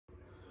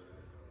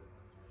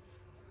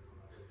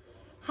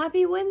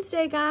Happy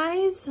Wednesday,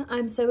 guys.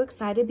 I'm so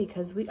excited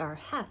because we are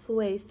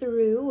halfway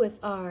through with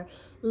our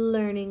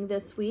learning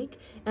this week.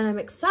 And I'm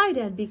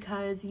excited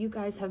because you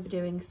guys have been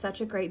doing such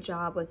a great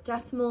job with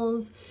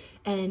decimals.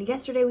 And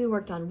yesterday we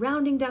worked on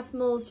rounding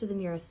decimals to the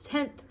nearest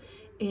tenth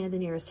and the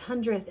nearest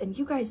hundredth. And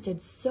you guys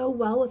did so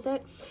well with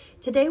it.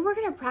 Today we're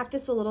going to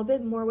practice a little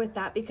bit more with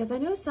that because I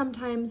know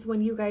sometimes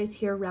when you guys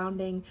hear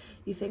rounding,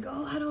 you think,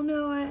 oh, I don't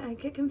know, I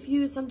get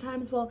confused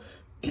sometimes. Well,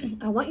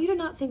 I want you to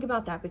not think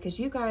about that because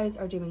you guys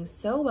are doing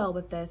so well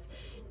with this.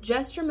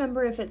 Just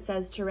remember, if it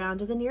says to round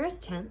to the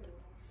nearest tenth,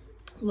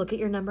 look at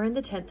your number in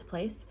the 10th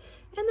place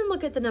and then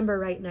look at the number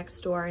right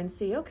next door and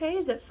see, okay,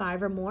 is it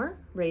 5 or more?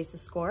 Raise the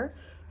score.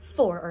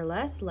 4 or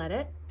less, let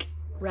it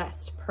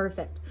rest.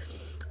 Perfect.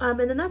 And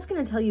then that's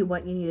going to tell you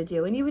what you need to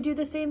do. And you would do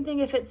the same thing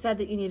if it said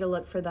that you need to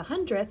look for the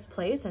hundredths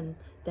place and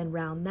then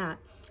round that.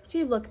 So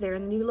you look there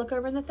and then you look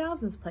over in the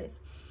thousands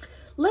place.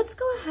 Let's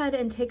go ahead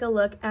and take a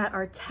look at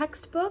our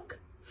textbook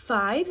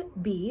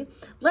 5B.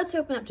 Let's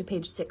open up to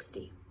page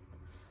 60.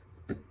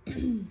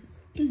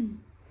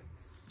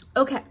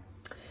 Okay,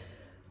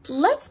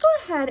 let's go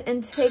ahead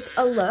and take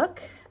a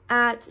look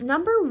at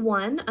number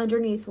 1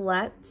 underneath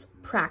Let's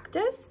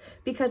Practice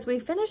because we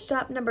finished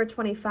up number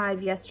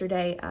 25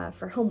 yesterday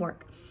for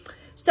homework.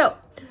 So,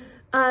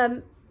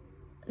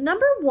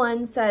 number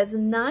 1 says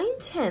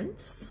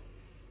 9/10.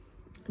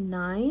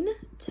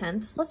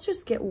 9/10. Let's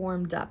just get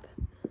warmed up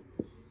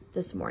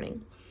this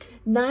morning.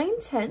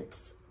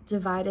 9/10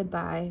 divided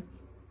by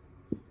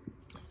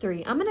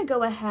 3. I'm going to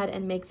go ahead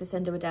and make this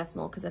into a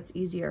decimal because that's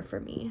easier for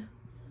me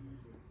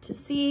to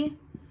see.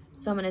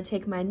 So I'm going to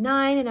take my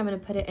 9 and I'm going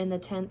to put it in the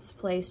tenths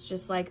place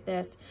just like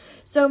this.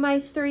 So my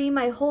 3,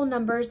 my whole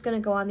number is going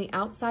to go on the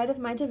outside of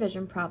my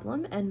division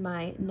problem and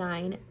my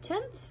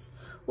 9/10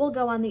 will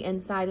go on the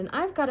inside, and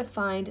I've got to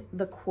find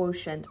the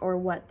quotient or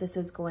what this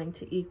is going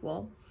to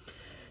equal.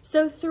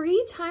 So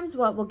 3 times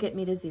what will get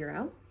me to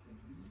 0?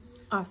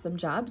 Awesome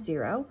job,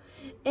 0.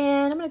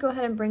 And I'm going to go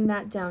ahead and bring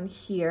that down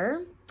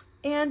here.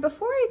 And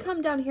before I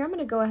come down here, I'm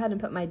going to go ahead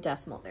and put my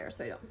decimal there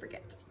so I don't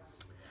forget.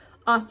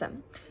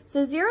 Awesome.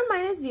 So 0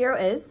 minus 0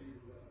 is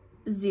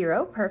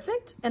 0.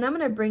 Perfect. And I'm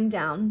going to bring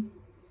down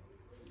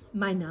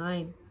my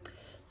 9.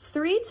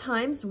 3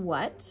 times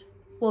what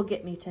will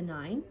get me to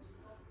 9?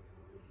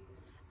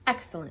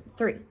 Excellent.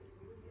 3.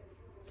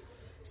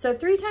 So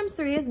 3 times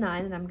 3 is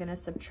 9, and I'm going to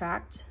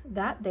subtract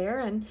that there.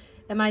 And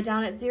am I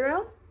down at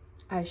 0?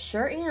 I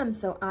sure am,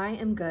 so I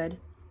am good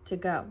to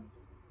go.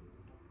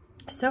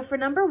 So for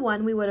number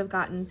 1, we would have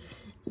gotten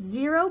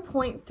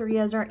 0.3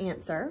 as our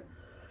answer.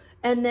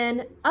 And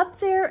then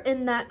up there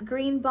in that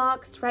green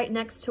box right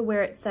next to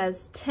where it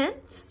says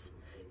tenths,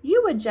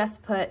 you would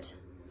just put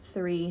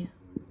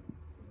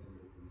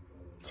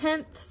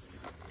 3/10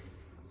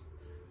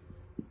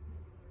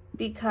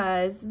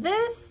 because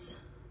this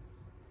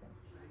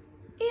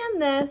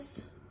and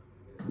this,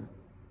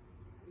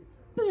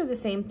 those are the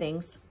same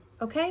things,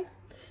 okay?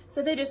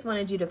 So they just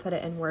wanted you to put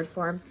it in word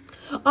form.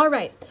 All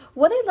right,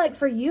 what I'd like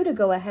for you to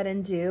go ahead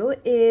and do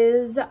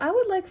is I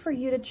would like for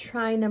you to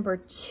try number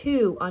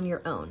 2 on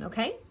your own,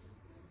 okay?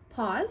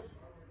 Pause.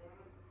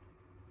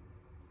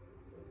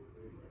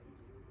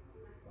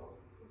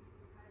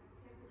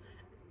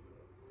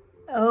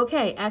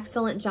 Okay,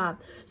 excellent job.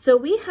 So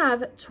we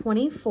have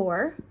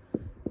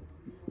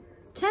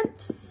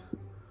 24/10.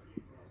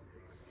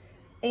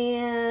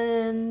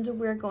 And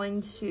we're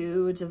going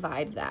to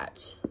divide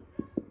that.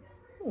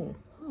 Oh,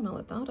 I don't know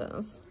what that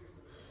is.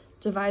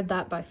 Divide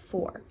that by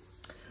 4.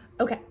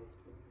 Okay,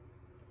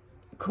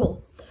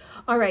 cool.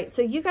 All right,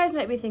 so you guys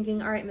might be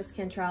thinking, all right, Miss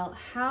Cantrell,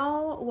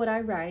 how would I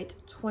write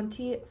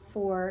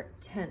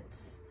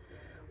 24/10?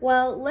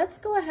 Well, let's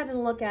go ahead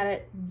and look at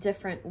it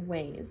different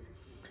ways.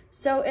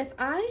 So if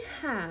I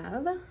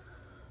have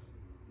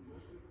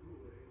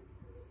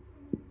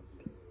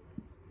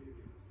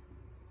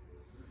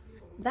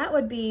that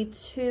would be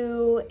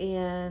 2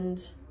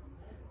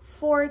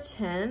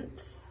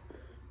 4/10.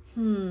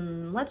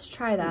 Let's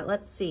try that.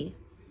 Let's see.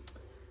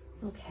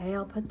 Okay,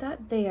 I'll put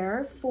that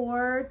there.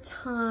 4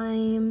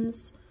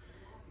 times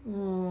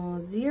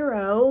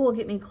 0 will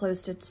get me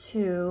close to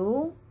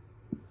 2.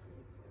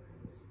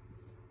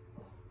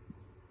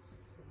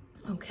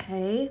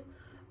 Okay.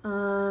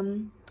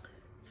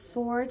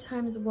 4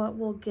 times what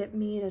will get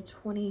me to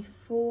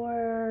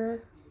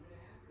 24?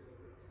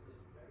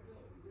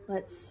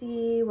 Let's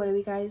see, what do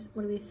we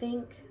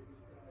think?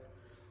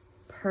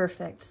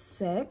 Perfect,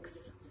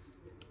 6,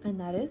 and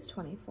that is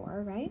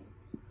 24, right?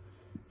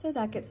 So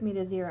that gets me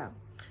to 0.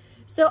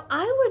 So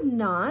I would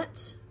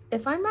not,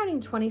 if I'm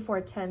writing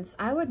 24/10,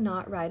 I would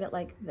not write it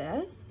like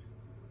this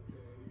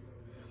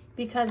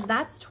because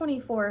that's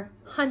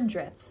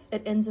 24/100ths.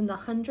 It ends in the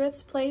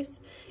hundredths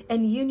place,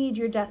 and you need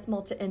your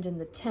decimal to end in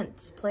the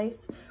tenths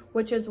place,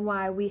 which is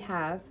why we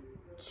have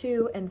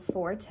 2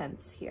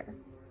 4/10 here,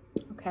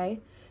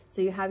 okay?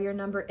 So you have your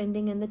number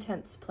ending in the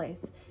tenths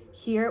place.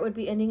 Here it would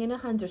be ending in a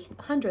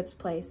hundredths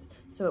place,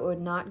 so it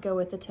would not go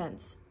with the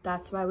tenths.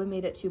 That's why we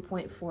made it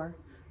 2.4,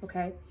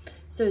 okay?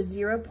 So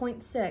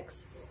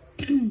 0.6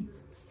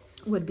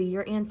 would be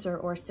your answer,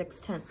 or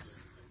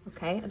 6/10.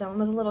 Okay, that one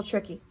was a little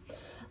tricky.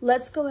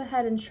 Let's go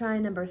ahead and try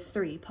number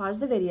 3.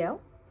 Pause the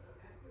video.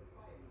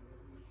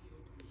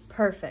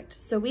 Perfect.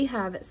 So we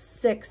have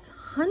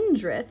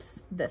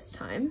 6/100ths this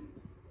time.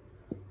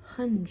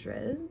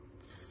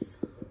 Hundredths.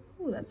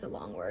 Oh, that's a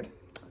long word.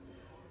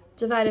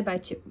 Divided by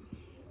 2.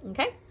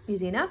 Okay,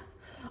 easy enough.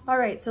 All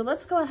right, so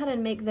let's go ahead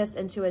and make this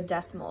into a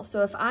decimal.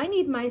 So if I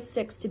need my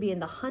 6 to be in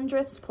the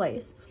hundredths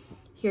place,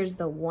 here's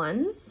the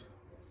ones,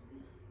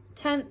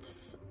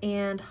 tenths,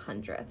 and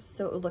hundredths.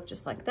 So it would look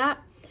just like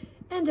that,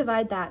 and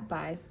divide that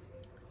by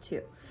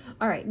 2.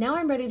 All right, now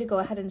I'm ready to go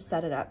ahead and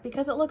set it up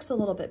because it looks a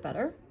little bit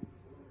better.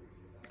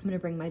 I'm gonna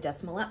bring my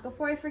decimal up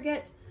before I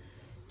forget.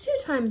 2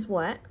 times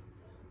what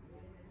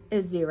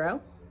is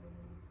 0?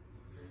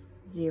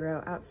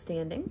 0,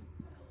 outstanding.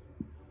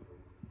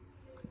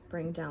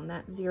 Bring down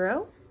that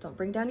 0. Don't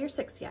bring down your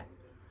 6 yet.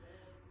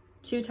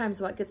 2 times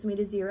what gets me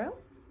to 0?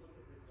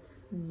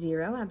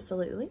 0,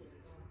 absolutely.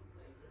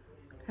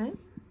 Okay.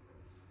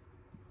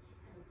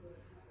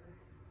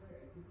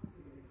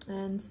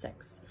 And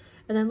 6.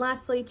 And then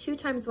lastly, 2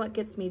 times what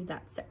gets me to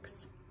that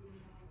 6?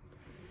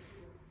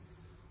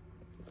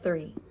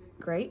 3.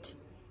 Great.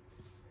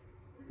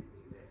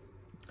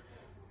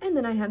 And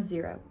then I have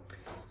 0.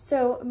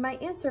 So my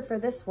answer for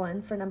this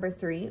one, for number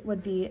 3,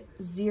 would be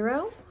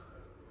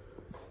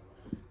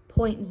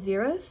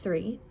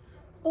 0.03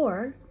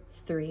 or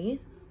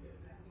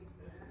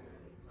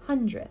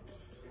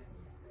 3/100ths.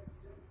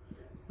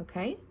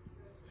 Okay?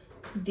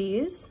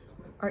 These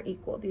are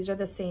equal. These are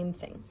the same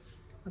thing.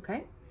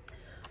 Okay?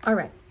 All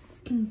right.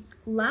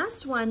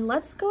 Last one,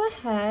 let's go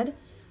ahead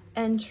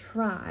and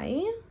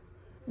try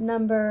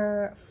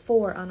number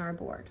 4 on our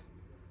board.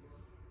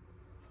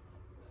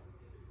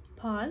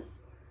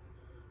 Pause.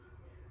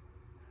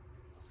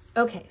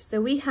 Okay, so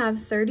we have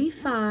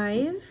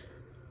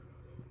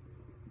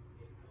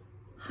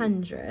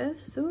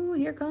 35/100ths. Oh,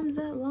 here comes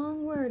that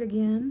long word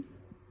again.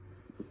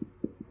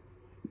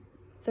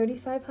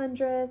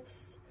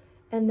 35/100ths,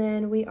 and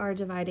then we are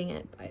dividing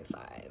it by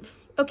 5.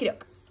 Okie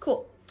doke,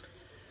 cool.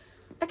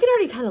 I can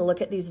already kind of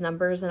look at these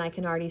numbers and I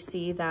can already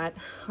see that,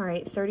 all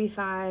right,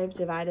 35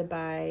 divided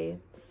by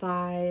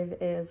 5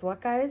 is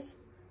what, guys?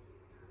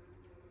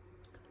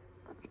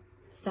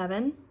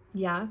 7.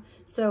 Yeah,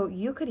 so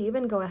you could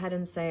even go ahead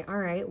and say, all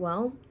right,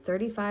 well,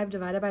 35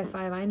 divided by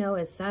 5 I know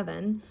is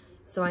 7,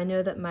 so I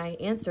know that my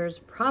answer is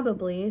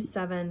probably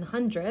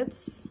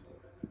 7/100ths,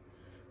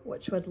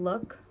 which would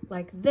look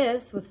like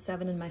this with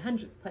 7 in my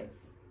hundredths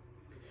place.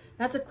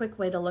 That's a quick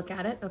way to look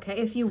at it, okay?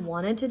 If you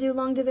wanted to do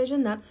long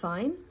division, that's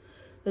fine.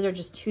 Those are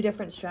just 2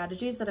 different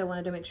strategies that I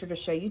wanted to make sure to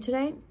show you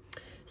today.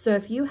 So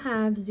if you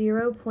have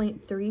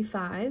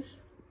 0.35,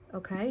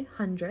 okay,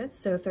 hundredths,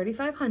 so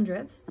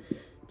 35/100ths,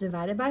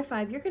 divided by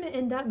 5, you're going to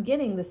end up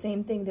getting the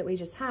same thing that we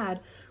just had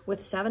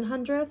with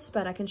 7/100ths,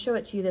 but I can show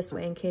it to you this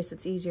way in case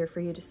it's easier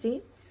for you to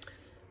see.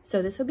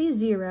 So this will be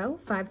 0.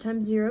 5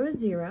 times 0 is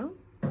 0.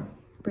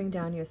 Bring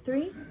down your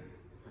 3.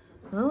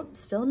 Oh,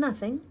 still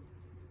nothing.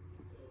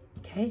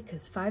 Okay,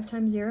 because 5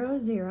 times 0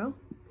 is 0.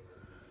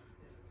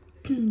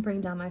 Bring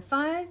down my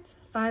 5.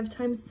 5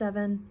 times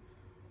 7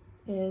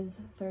 is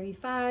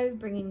 35,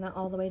 bringing that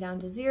all the way down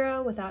to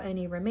 0 without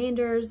any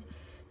remainders.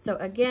 So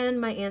again,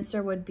 my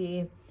answer would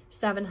be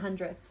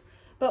 7/100ths.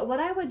 But what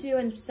I would do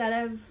instead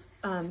of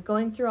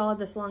going through all of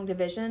this long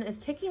division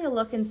is taking a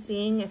look and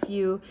seeing if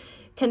you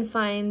can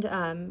find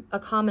a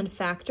common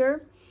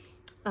factor,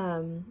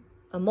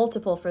 a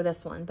multiple for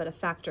this one, but a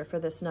factor for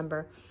this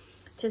number,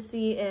 to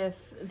see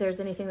if there's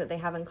anything that they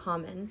have in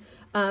common.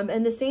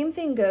 And the same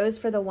thing goes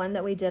for the one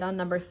that we did on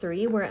number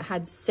 3, where it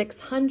had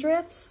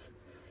 6/100ths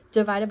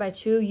divided by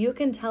 2. You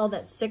can tell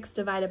that 6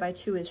 divided by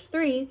 2 is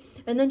 3,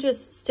 and then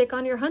just stick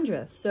on your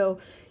hundredths. So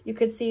you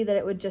could see that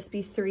it would just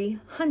be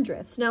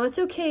 3/100ths. Now, it's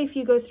okay if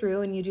you go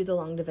through and you do the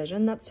long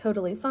division. That's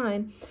totally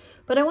fine.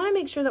 But I want to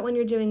make sure that when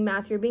you're doing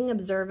math, you're being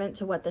observant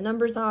to what the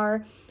numbers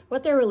are,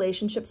 what their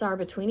relationships are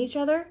between each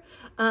other.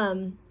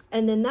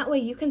 And then that way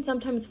you can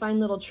sometimes find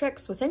little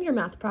tricks within your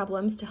math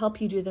problems to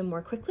help you do them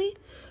more quickly,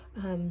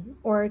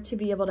 or to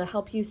be able to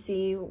help you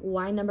see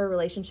why number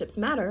relationships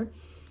matter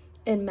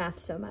in math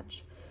so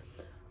much.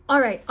 All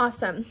right,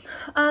 awesome.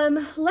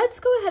 Let's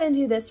go ahead and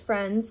do this,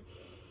 friends.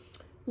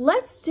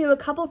 Let's do a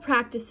couple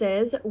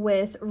practices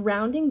with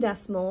rounding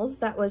decimals.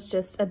 That was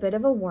just a bit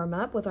of a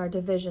warm-up with our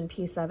division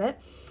piece of it.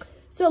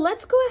 So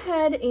let's go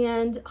ahead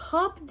and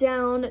hop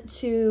down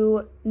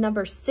to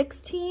number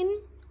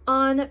 16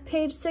 on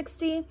page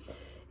 60.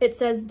 It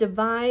says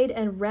divide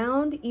and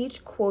round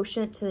each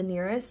quotient to the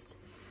nearest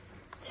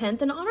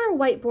tenth. And on our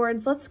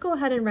whiteboards, let's go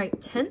ahead and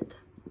write tenth,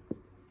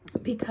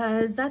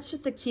 because that's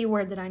just a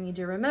keyword that I need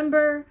to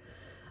remember,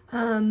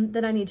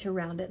 that I need to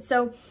round it.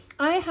 So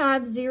I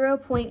have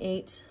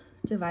 0.8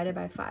 divided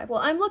by 5.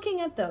 Well, I'm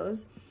looking at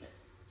those.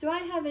 Do I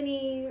have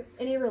any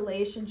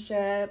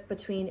relationship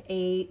between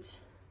 8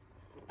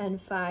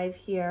 and 5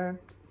 here?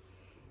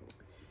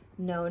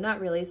 No, not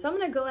really. So I'm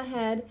going to go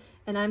ahead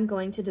and I'm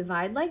going to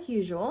divide like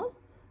usual,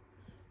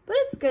 but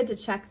it's good to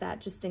check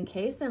that just in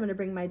case. I'm going to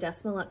bring my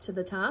decimal up to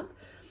the top.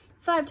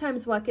 5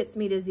 times what gets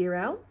me to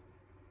 0?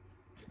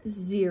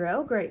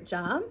 0, great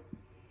job.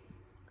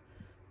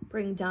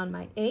 Bring down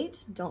my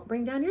 8, don't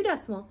bring down your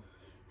decimal.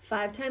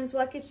 5 times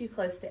what gets you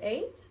close to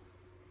 8?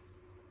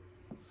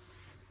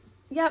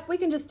 Yep, we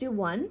can just do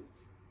 1.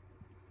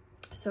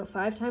 So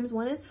 5 times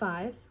 1 is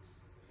 5.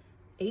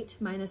 8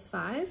 minus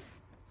 5,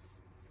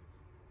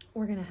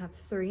 we're gonna have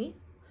 3.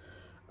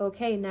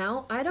 Okay,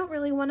 now I don't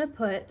really wanna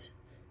put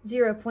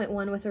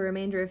 0.1 with a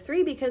remainder of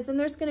 3 because then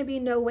there's gonna be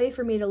no way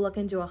for me to look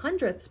into a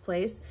hundredths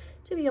place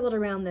to be able to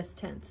round this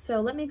 10th. So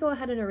let me go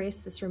ahead and erase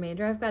this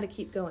remainder. I've gotta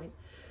keep going.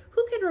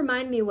 Who can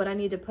remind me what I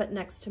need to put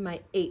next to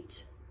my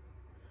 8?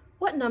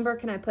 What number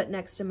can I put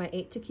next to my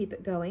 8 to keep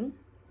it going?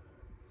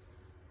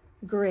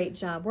 Great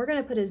job. We're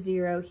gonna put a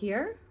 0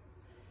 here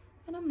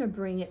and I'm gonna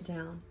bring it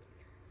down.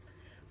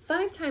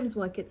 5 times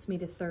what gets me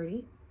to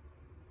 30?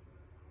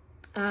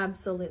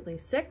 Absolutely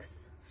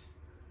 6.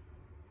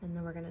 And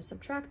then we're going to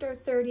subtract our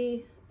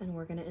 30 and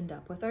we're going to end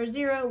up with our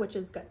 0, which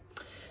is good.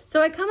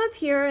 So I come up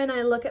here and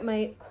I look at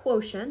my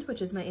quotient,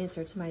 which is my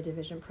answer to my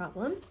division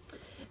problem.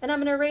 And I'm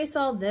going to erase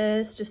all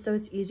this just so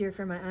it's easier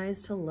for my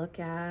eyes to look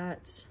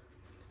at.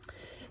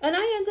 And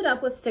I ended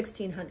up with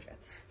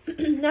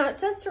 1600ths. Now it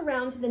says to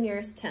round to the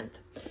nearest tenth.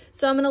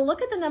 So I'm going to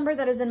look at the number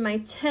that is in my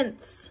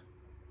tenths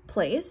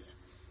place.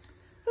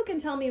 Who can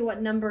tell me what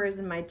number is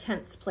in my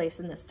tenths place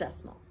in this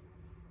decimal?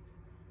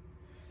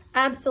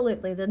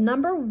 Absolutely, the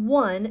number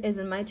 1 is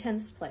in my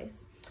tenths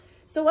place.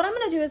 So what I'm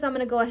gonna do is I'm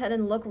gonna go ahead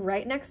and look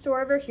right next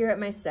door over here at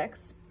my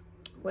 6,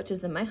 which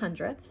is in my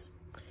hundredths,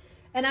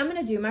 and I'm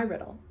gonna do my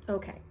riddle.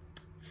 Okay,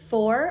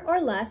 4 or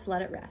less,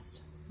 let it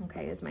rest.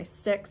 Okay, is my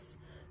 6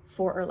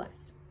 4 or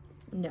less?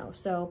 No,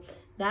 so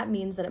that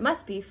means that it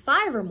must be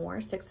 5 or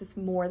more. 6 is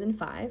more than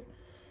 5.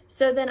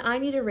 So then I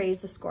need to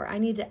raise the score. I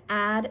need to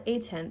add a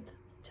tenth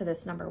to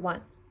this number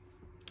 1.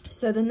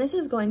 So then this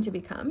is going to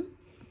become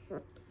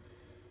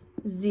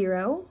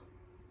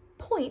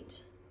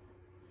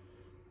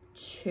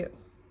 0.2.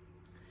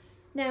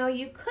 Now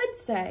you could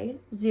say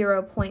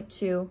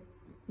 0.20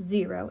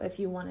 if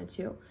you wanted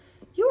to.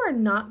 You are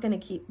not going to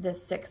keep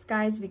this 6,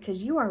 guys,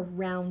 because you are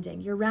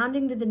rounding. You're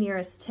rounding to the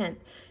nearest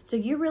tenth. So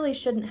you really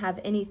shouldn't have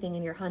anything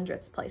in your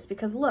hundredths place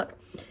because look,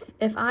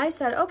 if I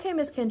said, okay,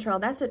 Miss Cantrell,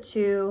 that's a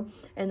 2,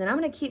 and then I'm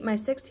going to keep my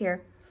 6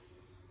 here.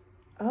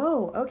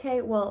 Oh, okay,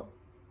 well,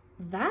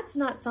 that's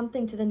not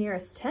something to the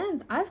nearest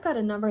tenth. I've got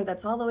a number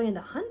that's all the way in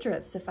the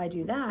hundredths if I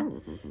do that.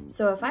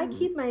 So if I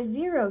keep my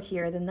 0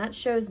 here, then that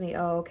shows me,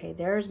 oh, okay,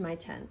 there's my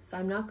tenths.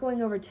 I'm not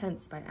going over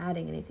tenths by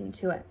adding anything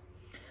to it.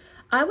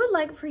 I would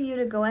like for you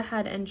to go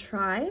ahead and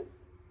try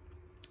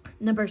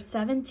number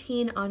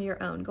 17 on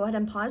your own. Go ahead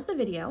and pause the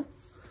video.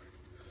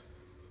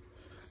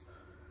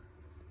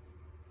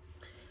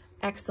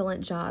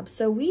 Excellent job.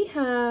 So we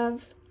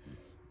have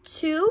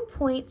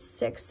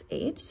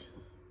 2.68.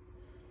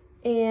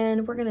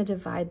 And we're going to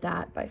divide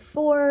that by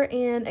 4.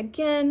 And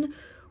again,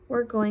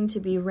 we're going to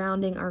be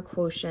rounding our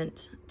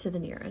quotient to the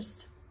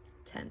nearest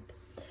tenth.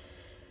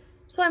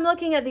 So I'm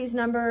looking at these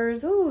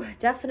numbers. Ooh,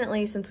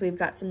 definitely since we've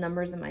got some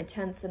numbers in my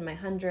tenths and my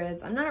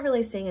hundreds, I'm not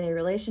really seeing any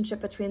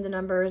relationship between the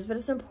numbers, but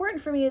it's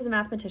important for me as a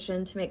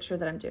mathematician to make sure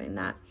that I'm doing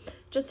that,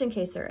 just in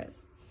case there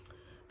is.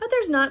 But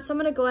there's not, so I'm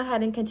going to go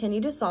ahead and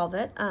continue to solve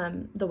it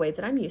the way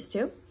that I'm used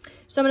to.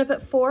 So I'm going to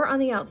put 4 on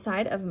the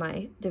outside of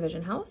my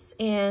division house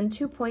and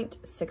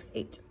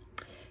 2.68.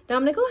 Now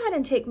I'm going to go ahead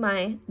and take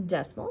my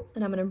decimal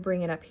and I'm going to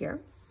bring it up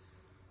here.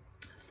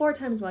 4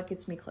 times what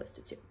gets me close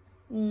to 2?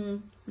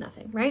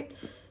 Nothing, right?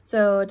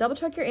 So double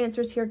check your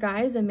answers here,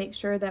 guys, and make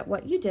sure that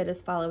what you did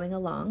is following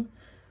along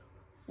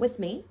with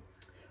me.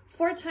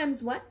 4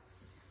 times what?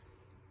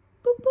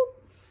 Boop, boop.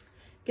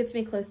 Gets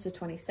me close to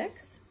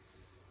 26.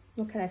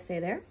 What could I say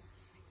there?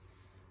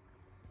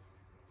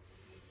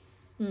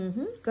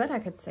 Good, I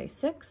could say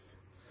 6.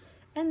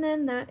 And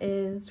then that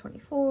is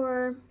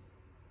 24,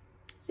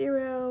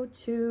 0,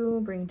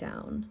 2, bring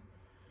down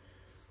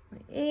my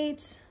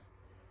 8.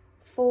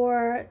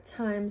 4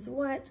 times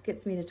what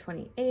gets me to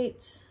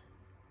 28?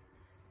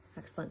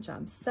 Excellent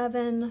job,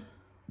 7.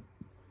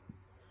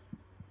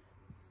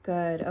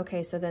 Good,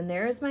 okay, so then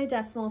there's my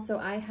decimal. So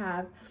I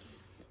have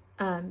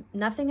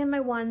nothing in my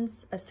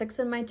ones, a 6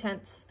 in my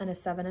tenths, and a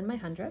 7 in my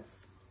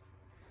hundredths.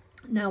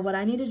 Now what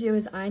I need to do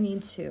is I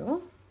need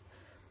to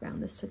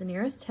round this to the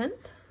nearest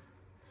tenth.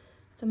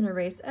 So I'm going to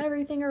erase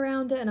everything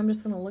around it, and I'm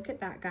just going to look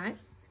at that guy.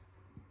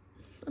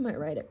 I might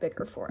write it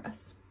bigger for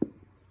us.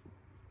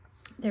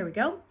 There we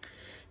go.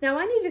 Now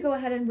I need to go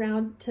ahead and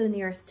round to the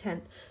nearest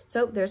tenth.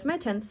 So there's my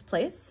tenths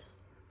place.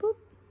 Boop.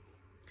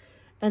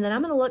 And then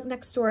I'm going to look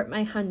next door at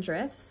my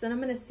hundredths, and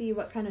I'm going to see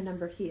what kind of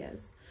number he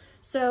is.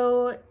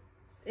 So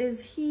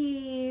is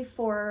he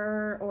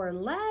 4 or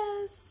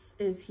less?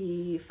 Is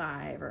he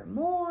 5 or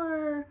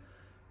more?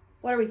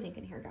 What are we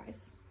thinking here,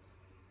 guys?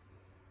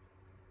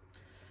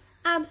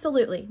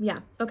 Absolutely,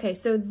 yeah. Okay,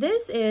 so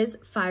this is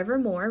 5 or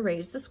more,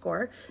 raise the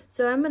score.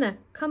 So I'm gonna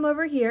come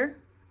over here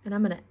and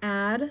I'm gonna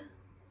add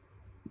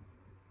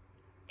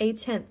a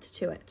tenth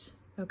to it,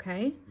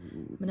 okay?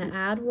 I'm gonna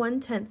add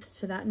 1/10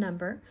 to that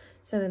number.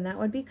 So then that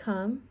would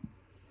become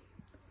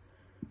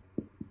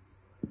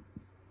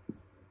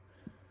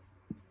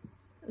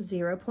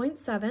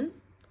 0.7.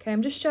 Okay,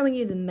 I'm just showing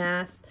you the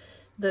math,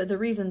 the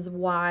reasons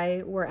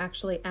why we're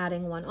actually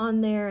adding one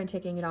on there and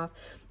taking it off.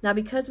 Now,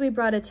 because we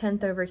brought a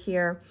tenth over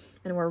here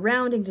and we're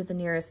rounding to the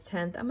nearest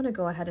tenth, I'm gonna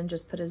go ahead and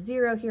just put a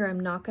 0 here. I'm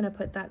not gonna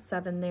put that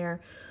 7 there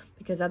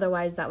because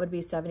otherwise that would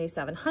be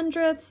 77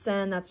 hundredths,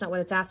 and that's not what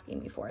it's asking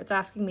me for. It's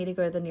asking me to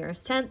go to the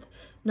nearest tenth,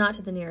 not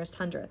to the nearest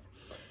hundredth.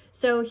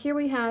 So here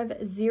we have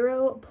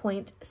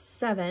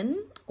 0.7,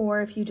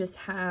 or if you just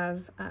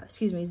have,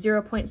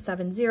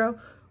 0.70,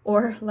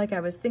 or like I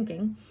was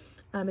thinking,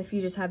 if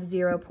you just have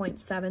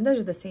 0.7, those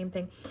are the same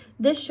thing.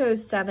 This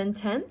shows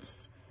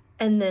 7/10,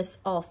 and this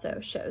also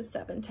shows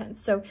 7/10.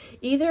 So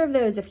either of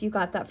those, if you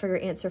got that for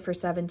your answer for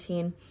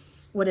 17,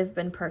 would have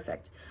been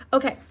perfect.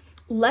 Okay,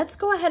 let's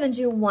go ahead and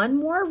do one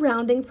more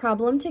rounding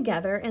problem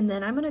together, and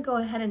then I'm gonna go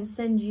ahead and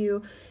send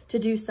you to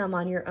do some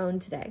on your own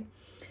today.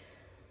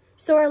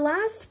 So our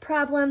last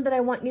problem that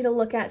I want you to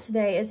look at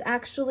today is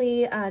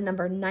actually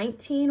number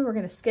 19. We're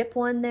gonna skip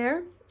one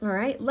there. All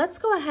right, let's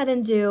go ahead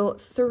and do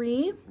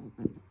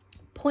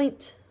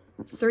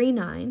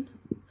 3.39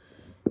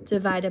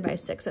 divided by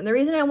 6. And the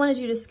reason I wanted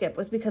you to skip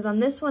was because on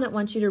this one, it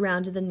wants you to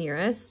round to the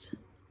nearest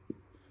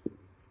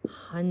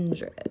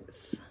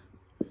hundredth.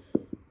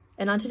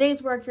 And on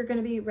today's work, you're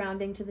gonna be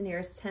rounding to the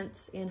nearest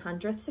tenths and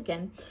hundredths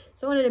again.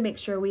 So I wanted to make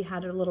sure we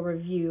had a little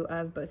review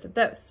of both of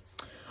those.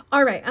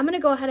 All right, I'm gonna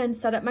go ahead and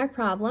set up my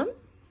problem.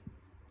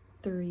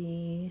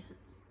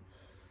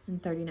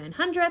 3.39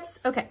 hundredths.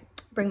 Okay,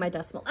 bring my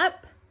decimal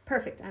up.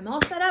 Perfect, I'm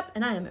all set up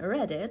and I am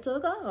ready to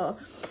go.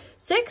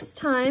 6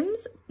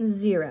 times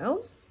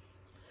 0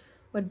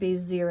 would be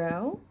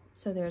 0.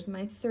 So there's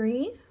my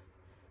 3.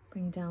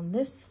 Bring down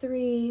this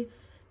 3.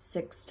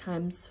 6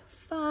 times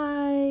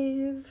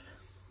 5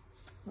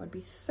 would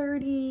be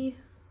 30.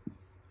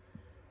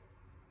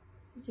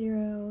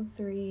 0,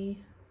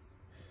 3,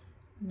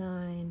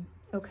 9.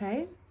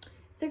 Okay.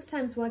 6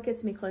 times what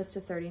gets me close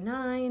to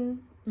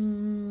 39?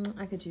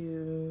 I could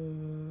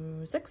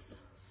do 6.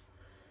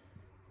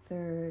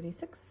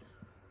 36.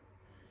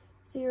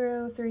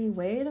 0, 3.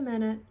 Wait a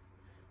minute.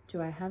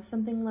 Do I have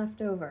something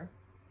left over?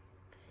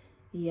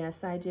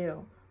 Yes, I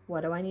do.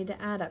 What do I need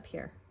to add up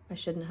here? I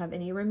shouldn't have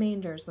any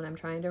remainders when I'm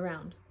trying to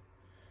round.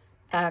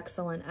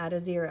 Excellent. Add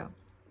a 0.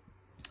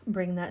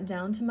 Bring that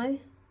down to my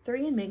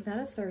 3 and make that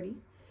a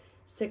 30.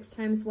 6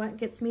 times what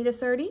gets me to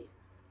 30?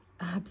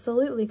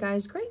 Absolutely,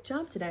 guys. Great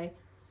job today.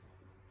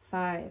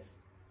 5.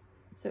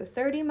 So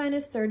 30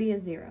 minus 30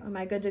 is 0. Am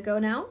I good to go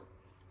now?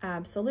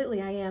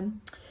 Absolutely, I am.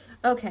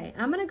 Okay,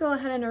 I'm going to go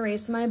ahead and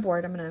erase my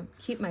board. I'm going to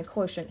keep my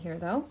quotient here,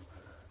 though.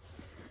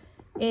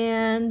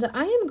 And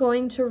I am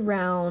going to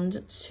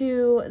round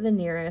to the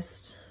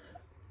nearest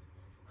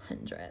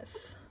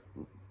hundredth.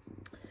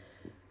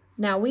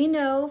 Now, we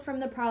know from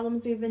the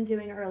problems we've been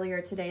doing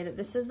earlier today that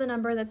this is the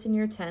number that's in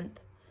your tenth,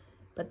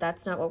 but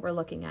that's not what we're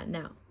looking at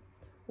now.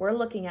 We're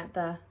looking at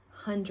the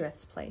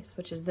hundredths place,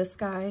 which is this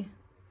guy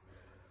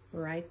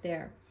right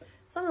there.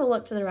 So I'm going to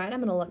look to the right. I'm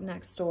going to look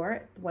next door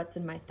at what's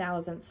in my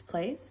thousandths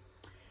place.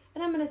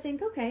 And I'm going to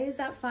think, okay, is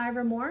that 5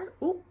 or more?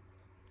 Ooh,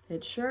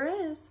 it sure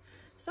is.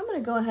 So I'm going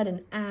to go ahead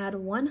and add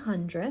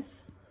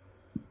 1/100th.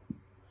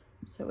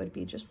 So it would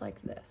be just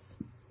like this.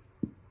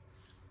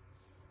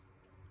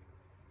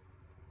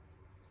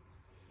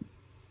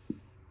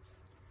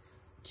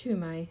 To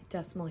my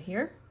decimal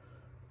here.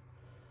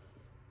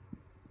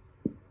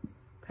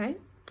 Okay,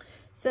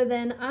 so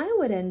then I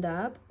would end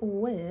up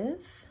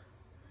with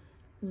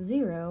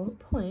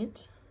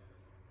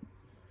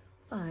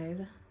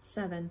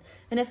 0.57.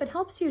 And if it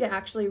helps you to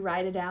actually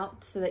write it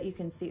out so that you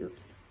can see,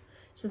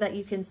 so that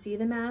you can see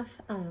the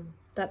math,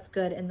 that's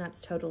good, and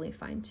that's totally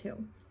fine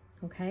too.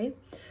 Okay,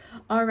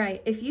 all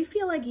right, if you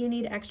feel like you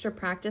need extra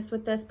practice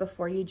with this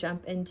before you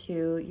jump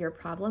into your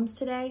problems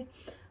today,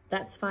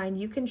 that's fine.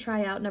 You can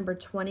try out number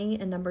 20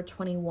 and number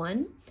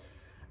 21.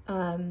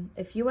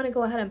 If you want to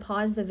go ahead and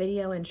pause the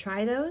video and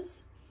try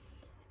those,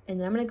 and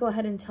then I'm going to go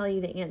ahead and tell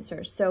you the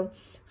answers. So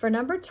for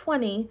number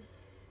 20,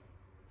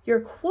 your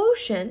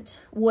quotient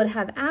would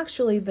have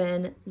actually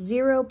been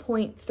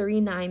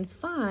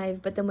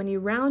 0.395, but then when you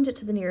round it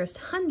to the nearest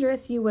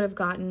hundredth, you would have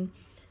gotten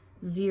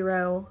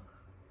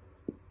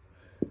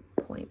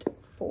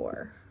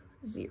 0.40,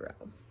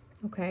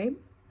 okay?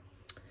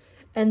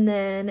 And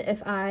then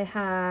if I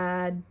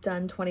had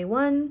done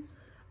 21,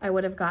 I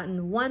would have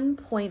gotten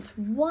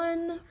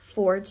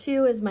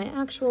 1.142 as my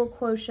actual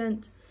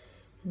quotient,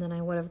 and then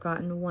I would have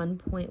gotten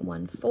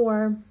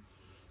 1.14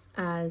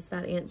 as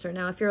that answer.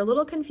 Now, if you're a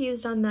little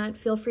confused on that,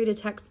 feel free to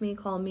text me,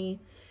 call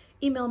me,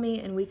 email me,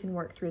 and we can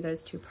work through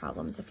those two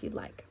problems if you'd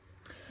like.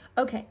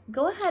 Okay,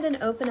 go ahead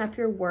and open up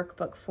your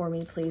workbook for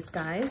me, please,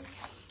 guys.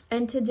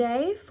 And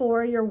today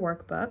for your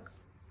workbook,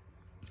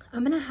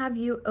 I'm going to have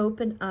you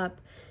open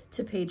up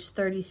to page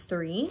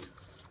 33.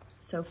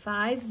 So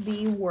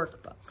 5B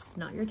workbook,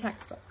 not your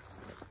textbook.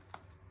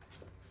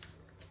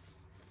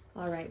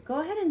 All right, go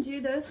ahead and do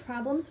those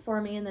problems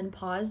for me and then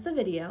pause the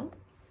video.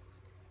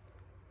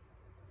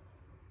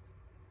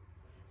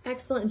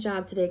 Excellent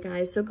job today,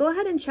 guys. So go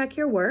ahead and check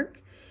your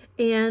work.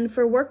 And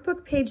for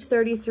workbook page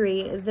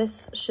 33,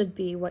 this should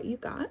be what you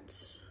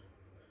got.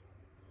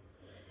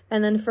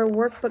 And then for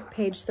workbook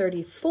page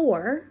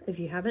 34, if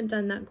you haven't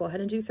done that, go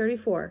ahead and do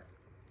 34.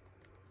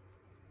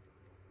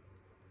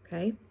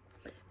 Okay.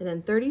 And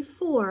then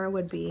 34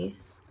 would be,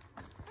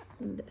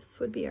 this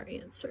would be our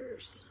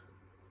answers.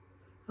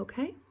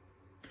 Okay.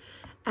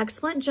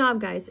 Excellent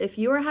job, guys. If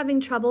you are having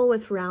trouble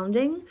with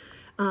rounding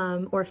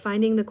or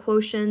finding the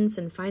quotients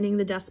and finding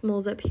the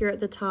decimals up here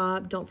at the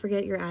top, don't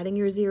forget you're adding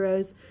your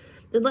zeros,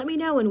 then let me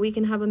know and we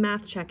can have a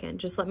math check-in.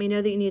 Just let me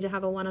know that you need to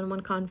have a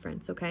one-on-one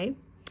conference, okay?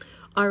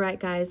 All right,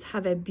 guys,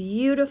 have a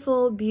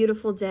beautiful,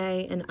 beautiful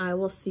day, and I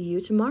will see you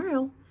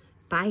tomorrow.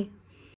 Bye.